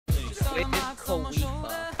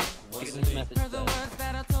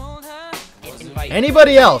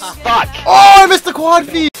Anybody else? Fuck! Oh, I missed the quad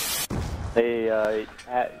feed!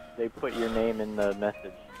 They put your name in the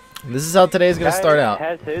message. This is how today's gonna start out.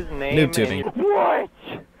 Has his name Noob tubing. What?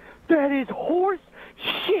 That is horse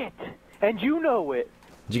shit! And you know it!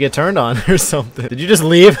 Did you get turned on or something? Did you just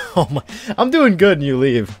leave? Oh my, I'm doing good and you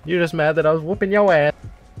leave. You're just mad that I was whooping your ass.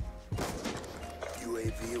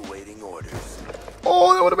 UAV awaiting orders.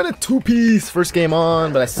 Oh, that would have been a two-piece. First game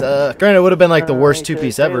on, but I suck. Granted, it would have been like the worst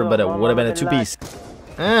two-piece ever, but it would have been a two-piece.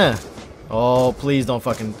 Oh, please don't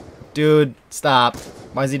fucking... Dude, stop.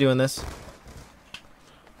 Why is he doing this?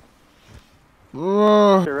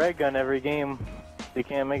 It's a red gun every game. He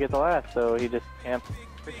can't make it to last, so he just can't...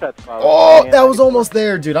 Oh, that was almost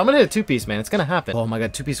there, dude. I'm gonna hit a two-piece, man. It's gonna happen. Oh my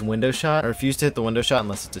god, two-piece window shot. I refuse to hit the window shot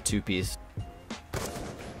unless it's a two-piece.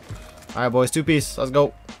 Alright, boys, two-piece. Let's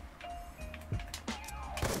go.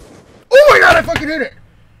 Oh my god, I fucking hit it!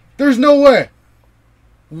 There's no way!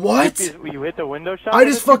 What? You hit the window shot? I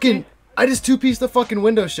just two-pieced the fucking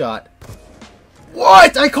window shot.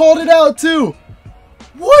 What? I called it out, too!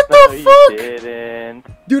 What the fuck? You didn't.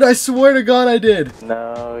 Dude, I swear to God I did.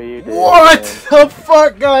 No, you didn't. What the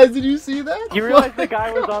fuck, guys? Did you see that? You realize the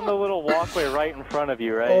guy was on the little walkway right in front of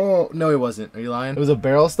you, right? Oh, no he wasn't. Are you lying? It was a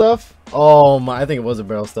barrel stuff? Oh my, I think it was a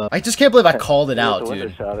barrel stuff. I just can't believe I called it out,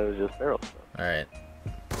 dude. Shot, it was just barrel stuff. Alright.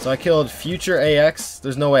 So I killed Future AX.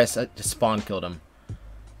 There's no way I just spawn killed him.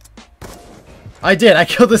 I did. I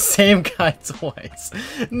killed the same guy twice.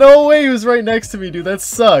 No way he was right next to me, dude. That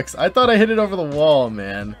sucks. I thought I hit it over the wall,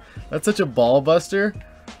 man. That's such a ball buster.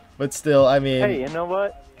 But still, I mean... Hey, you know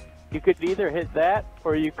what? You could either hit that,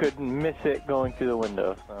 or you could miss it going through the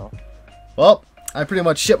window, so... Well, I pretty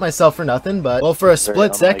much shit myself for nothing, but... Well, for a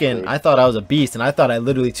split second, I thought I was a beast, and I thought I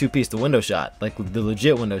literally two-pieced the window shot. Like, the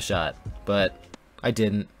legit window shot. But I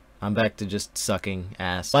didn't. I'm back to just sucking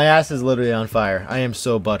ass. My ass is literally on fire. I am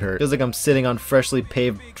so butthurt. Feels like I'm sitting on freshly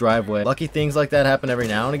paved driveway. Lucky things like that happen every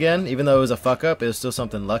now and again. Even though it was a fuck up, it was still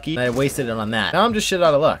something lucky. And I wasted it on that. Now I'm just shit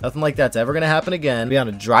out of luck. Nothing like that's ever gonna happen again. Be on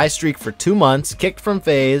a dry streak for 2 months. Kicked from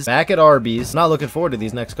FaZe. Back at Arby's. Not looking forward to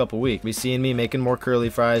these next couple weeks. Be seeing me making more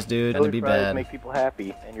curly fries, dude. Gonna be bad. Make people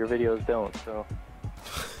happy, and your videos don't, so...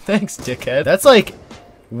 Thanks, dickhead. That's like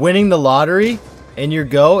winning the lottery. And you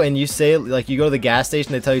go and you say, like, you go to the gas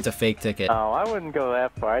station, they tell you it's a fake ticket. Oh, I wouldn't go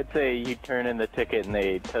that far. I'd say you turn in the ticket and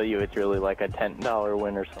they tell you it's really like a $10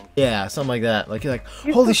 win or something. Yeah, something like that. Like, you're like,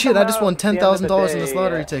 holy shit, I just won $10,000 in this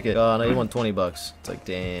lottery ticket. Oh, no, you won 20 bucks. It's like,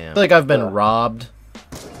 damn. I feel like I've been robbed.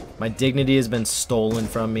 My dignity has been stolen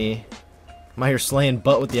from me. I'm out here slaying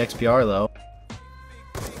butt with the XPR, though.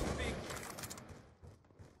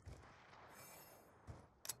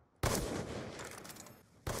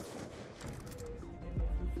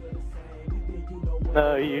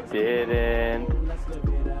 No, you didn't.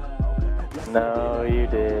 No, you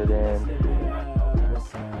didn't.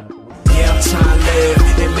 Yeah, I'm trying to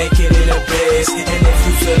live and make it in a biz. And if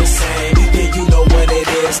you feel the same, then you know what it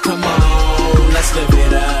is. Come on, let's live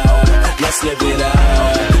it up. Let's live it up.